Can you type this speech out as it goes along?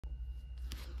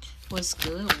What's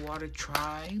good, Water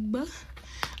Tribe?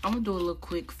 I'm gonna do a little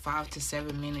quick 5 to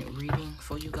 7 minute reading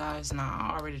for you guys. Now,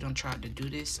 I already done tried to do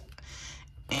this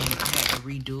and I had to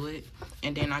redo it,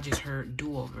 and then I just heard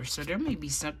do over. So there may be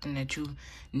something that you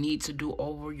need to do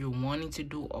over, you're wanting to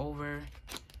do over.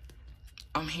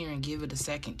 I'm hearing give it a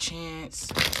second chance.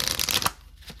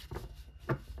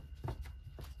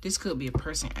 This could be a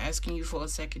person asking you for a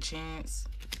second chance.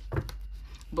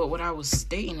 But what I was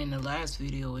stating in the last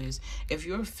video is, if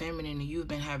you're feminine and you've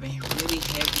been having really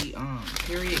heavy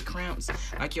period cramps,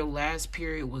 like your last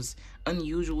period was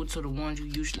unusual to the ones you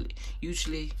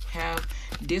usually have,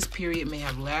 this period may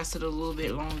have lasted a little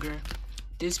bit longer.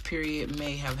 This period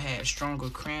may have had stronger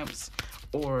cramps,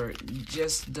 or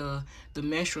just the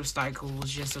menstrual cycle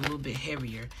was just a little bit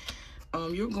heavier.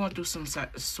 You're going through some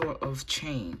sort of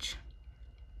change.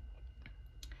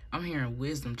 I'm hearing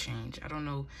wisdom change. I don't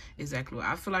know exactly what.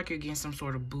 I feel like you're getting some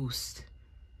sort of boost.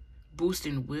 Boost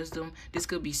in wisdom. This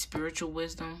could be spiritual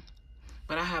wisdom.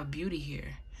 But I have beauty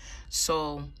here.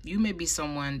 So you may be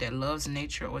someone that loves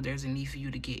nature, or there's a need for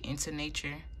you to get into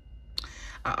nature.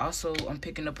 I'm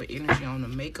picking up an energy on the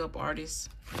makeup artist.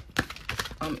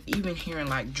 I'm even hearing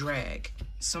like drag.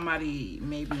 Somebody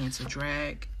may be into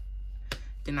drag.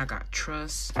 Then I got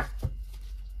trust.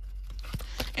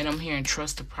 And I'm hearing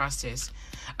trust the process.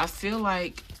 I feel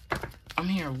like I'm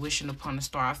hearing wishing upon a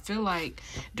star. I feel like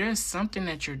there's something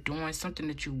that you're doing, something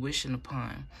that you're wishing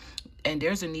upon. And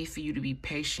there's a need for you to be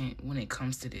patient when it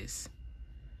comes to this.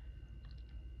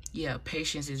 Yeah,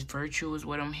 patience is virtue is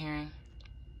what I'm hearing.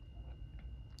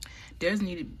 There's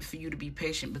need for you to be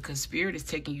patient because Spirit is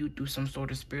taking you through some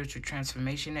sort of spiritual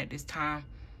transformation at this time.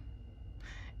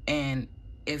 And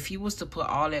if he was to put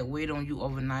all that weight on you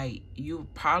overnight, you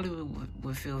probably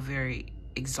would feel very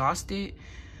exhausted.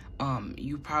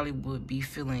 You probably would be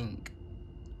feeling,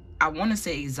 I want to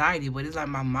say anxiety, but it's like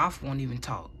my mouth won't even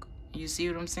talk. You see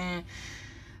what I'm saying?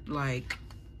 Like,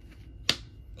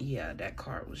 yeah, that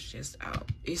card was just out.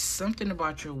 It's something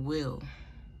about your will.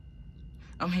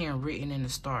 I'm hearing written in the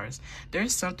stars.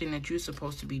 There's something that you're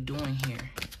supposed to be doing here.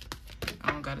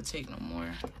 I don't got to take no more.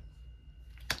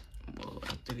 Well,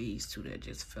 after these two that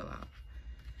just fell out.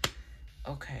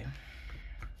 Okay.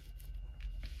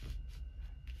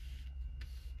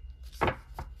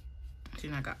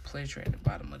 Then I got pleasure at the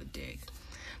bottom of the deck.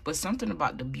 But something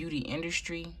about the beauty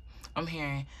industry, I'm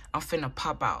hearing, I'm finna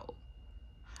pop out.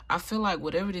 I feel like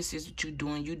whatever this is that you're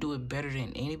doing, you do it better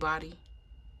than anybody.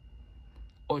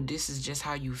 Or this is just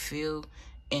how you feel.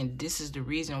 And this is the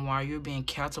reason why you're being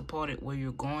catapulted where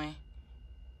you're going.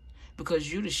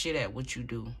 Because you're the shit at what you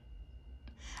do.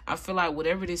 I feel like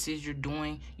whatever this is you're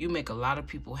doing, you make a lot of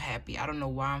people happy. I don't know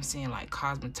why I'm seeing like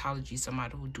cosmetology,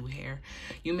 somebody who do hair.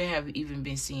 You may have even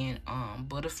been seeing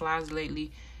butterflies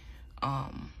lately.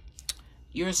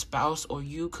 Your spouse or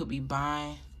you could be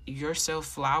buying yourself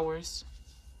flowers.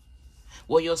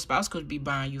 Well, your spouse could be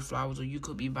buying you flowers, or you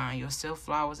could be buying yourself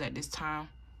flowers at this time.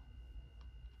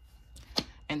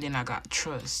 And then I got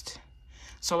trust.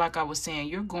 So like I was saying,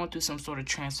 you're going through some sort of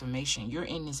transformation. You're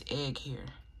in this egg here.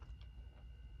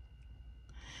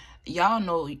 Y'all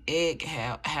know egg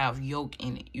have yolk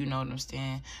in it, you know what I'm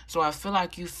saying? So I feel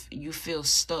like you feel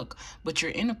stuck, but you're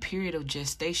in a period of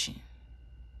gestation.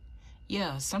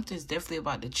 Yeah, something's definitely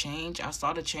about to change. I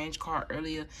saw the change card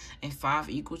earlier, and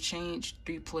 5 equal change.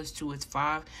 3 plus 2 is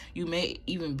 5. You may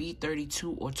even be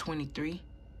 32 or 23,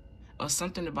 or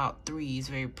something about 3 is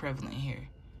very prevalent here.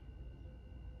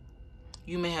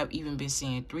 You may have even been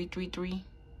seeing 333.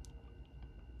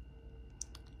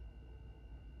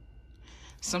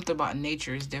 Something about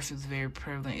nature is definitely very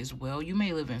prevalent as well. You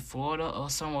may live in Florida or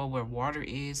somewhere where water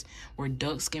is, where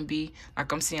ducks can be.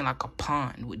 Like I'm seeing like a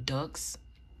pond with ducks.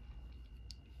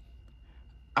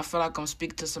 I feel like I'm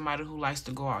speaking to somebody who likes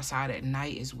to go outside at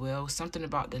night as well. Something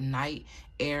about the night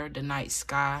air, the night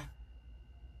sky.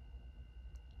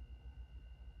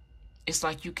 It's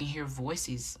like you can hear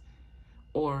voices.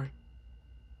 Or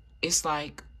it's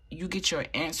like you get your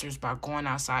answers by going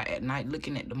outside at night,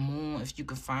 looking at the moon, if you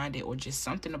can find it, or just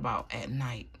something about at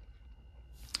night.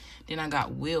 Then I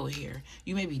got Will here.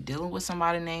 You may be dealing with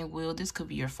somebody named Will. This could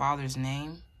be your father's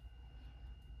name.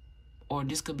 Or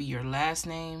this could be your last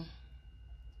name.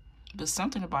 But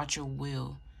something about your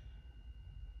will,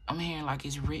 I'm hearing like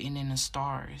it's written in the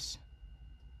stars.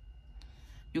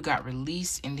 You got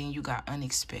release, and then you got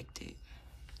unexpected.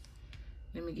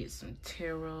 Let me get some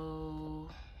tarot.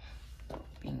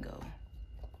 Bingo.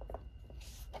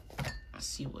 Let's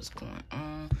see what's going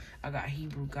on. I got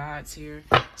Hebrew gods here.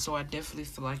 So I definitely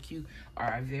feel like you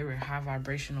are a very high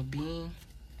vibrational being.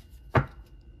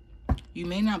 You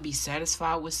may not be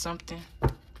satisfied with something.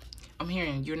 I'm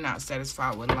hearing you're not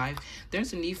satisfied with life.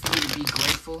 There's a need for you to be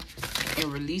grateful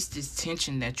and release this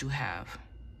tension that you have.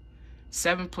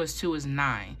 7 plus 2 is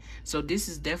 9. So this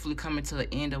is definitely coming to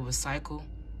the end of a cycle.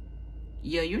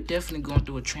 Yeah, you're definitely going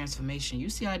through a transformation.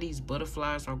 You see how these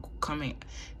butterflies are coming?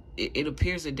 It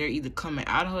appears that they're either coming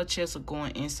out of her chest or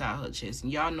going inside her chest.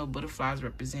 And y'all know butterflies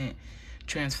represent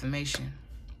transformation.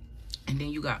 And then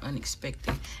you got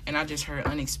unexpected. And I just heard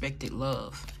unexpected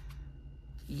love.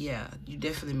 Yeah, you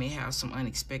definitely may have some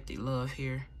unexpected love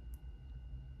here.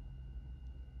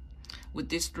 With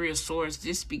this 3 of Swords,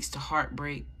 this speaks to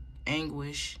heartbreak,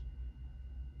 anguish.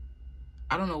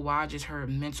 I don't know why I just heard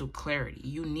mental clarity.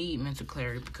 You need mental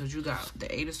clarity because you got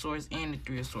the 8 of Swords and the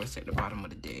 3 of Swords at the bottom of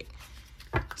the deck.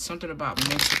 Something about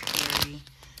mental clarity.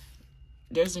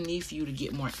 There's a need for you to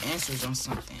get more answers on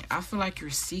something. I feel like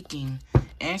you're seeking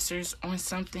answers on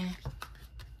something.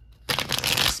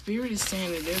 Spirit is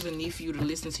saying that there's a need for you to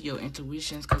listen to your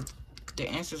intuitions because the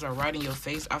answers are right in your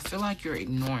face. I feel like you're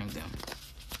ignoring them.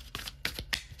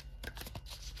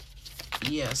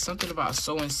 Yeah, something about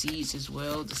sowing seeds as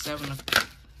well. The 7 of...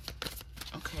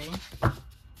 Okay.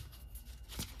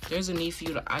 There's a need for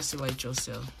you to isolate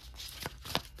yourself.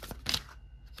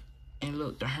 And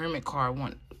look, the Hermit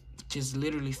card just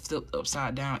literally flipped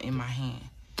upside down in my hand.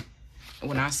 And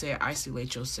when I say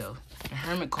isolate yourself, the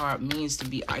Hermit card means to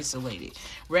be isolated.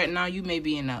 Right now, you may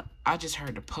be in a... I just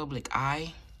heard the public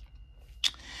eye.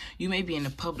 You may be in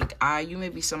the public eye. You may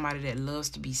be somebody that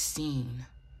loves to be seen.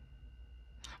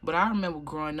 But I remember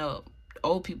growing up,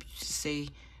 old people used to say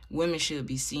women should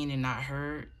be seen and not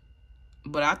heard.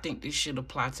 But I think this should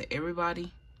apply to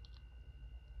everybody.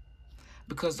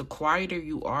 Because the quieter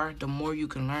you are, the more you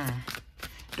can learn.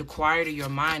 The quieter your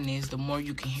mind is, the more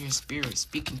you can hear Spirit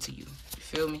speaking to you. You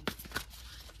feel me?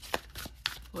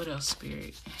 What else,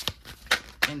 Spirit?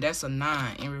 And that's a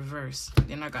 9 in reverse.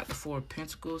 Then I got the 4 of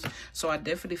Pentacles. So I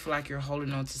definitely feel like you're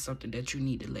holding on to something that you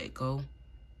need to let go.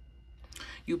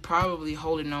 You're probably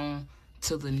holding on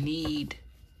to the need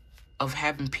of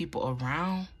having people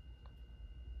around.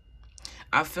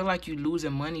 I feel like you're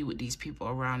losing money with these people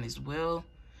around as well.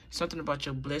 Something about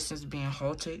your blessings being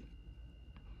halted.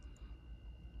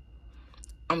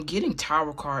 I'm getting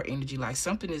Tower card energy. Like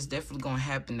something is definitely going to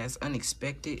happen that's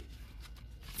unexpected.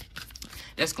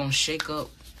 That's going to shake up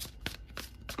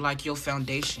like your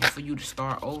foundation for you to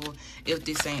start over if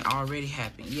this ain't already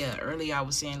happened. Yeah, earlier I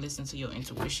was saying listen to your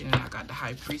intuition, and I got the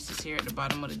High Priestess here at the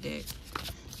bottom of the deck.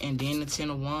 And then the 10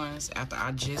 of Wands after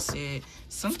I just said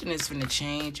something is going to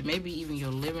change. Maybe even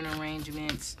your living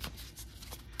arrangements.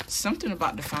 Something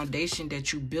about the foundation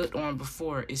that you built on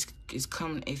before is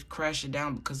crashing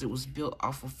down because it was built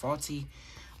off of faulty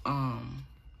on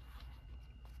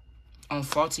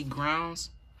faulty grounds.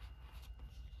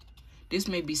 This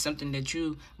may be something that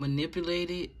you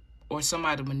manipulated or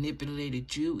somebody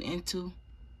manipulated you into,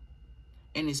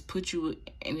 and it's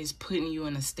putting you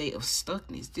in a state of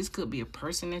stuckness. This could be a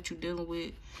person that you're dealing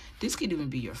with. This could even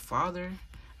be your father.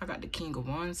 I got the King of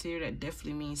Wands here. That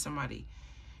definitely means somebody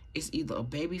is either a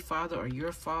baby father or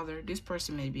your father. This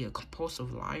person may be a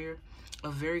compulsive liar, a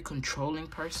very controlling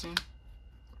person.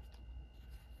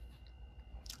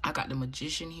 I got the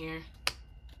Magician here.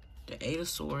 The 8 of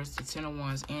Swords, the 10 of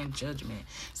Wands, and Judgment.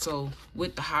 So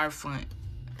with the Hierophant,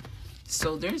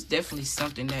 so there's definitely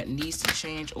something that needs to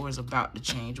change or is about to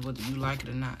change, whether you like it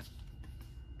or not.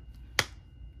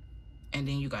 And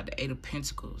then you got the 8 of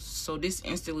Pentacles. So this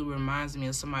instantly reminds me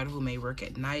of somebody who may work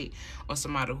at night or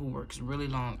somebody who works really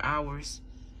long hours.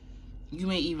 You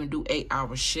may even do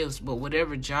 8-hour shifts, but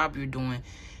whatever job you're doing,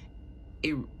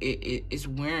 it's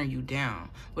wearing you down.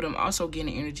 But I'm also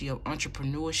getting energy of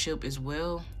entrepreneurship as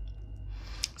well.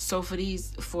 So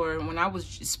for when I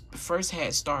was first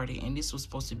had started, and this was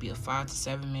supposed to be a 5 to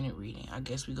 7 minute reading, I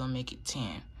guess we're gonna make it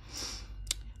 10.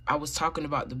 I was talking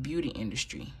about the beauty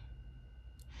industry.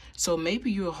 So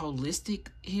maybe you're a holistic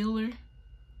healer.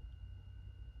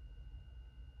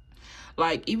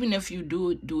 Like even if you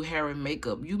do hair and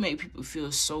makeup, you make people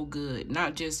feel so good,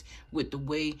 not just with the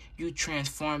way you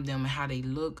transform them and how they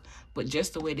look, but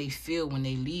just the way they feel when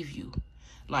they leave you.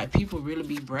 Like people really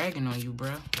be bragging on you,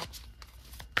 bruh.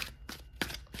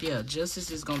 Yeah,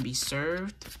 justice is going to be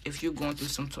served if you're going through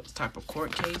some type of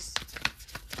court case.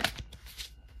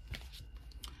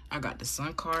 I got the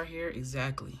Sun card here.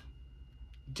 Exactly.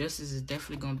 Justice is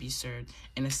definitely going to be served.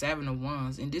 And the 7 of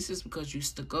Wands. And this is because you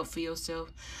stuck up for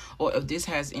yourself. Or if this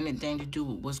has anything to do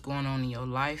with what's going on in your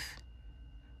life.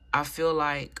 I feel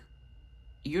like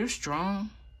you're strong.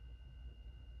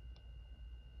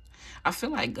 I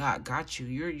feel like God got you.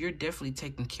 You're definitely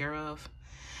taken care of.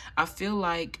 I feel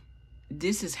like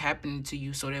this is happening to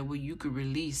you so that way you could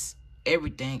release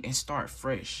everything and start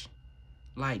fresh.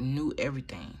 like knew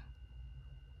everything.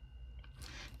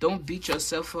 Don't beat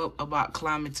yourself up about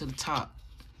climbing to the top.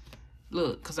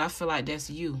 Look, because I feel like that's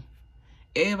you.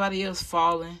 Everybody else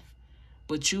falling,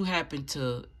 but you happen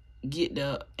to get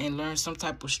the and learn some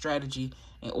type of strategy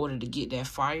in order to get that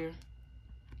fire.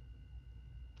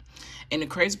 And the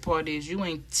crazy part is you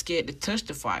ain't scared to touch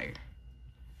the fire.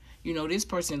 You know, this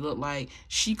person looked like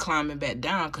she climbing back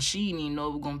down because she didn't even know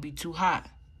it was going to be too hot.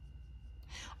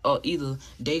 Or either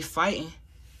they fighting.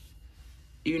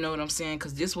 You know what I'm saying?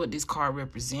 Because this is what this card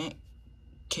represent.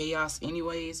 Chaos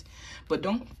anyways. But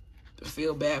don't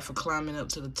feel bad for climbing up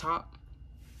to the top.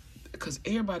 Because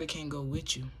everybody can't go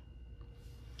with you.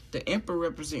 The Emperor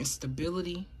represents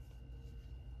stability.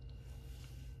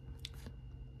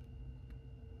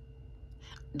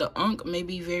 The Ankh may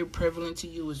be very prevalent to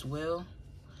you as well.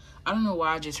 I don't know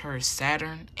why I just heard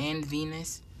Saturn and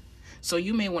Venus. So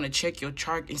you may want to check your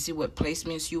chart and see what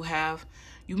placements you have.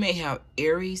 You may have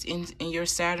Aries in your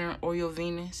Saturn or your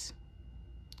Venus.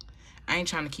 I ain't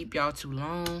trying to keep y'all too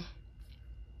long.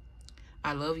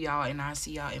 I love y'all, and I'll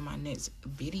see y'all in my next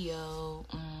video.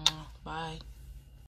 Bye.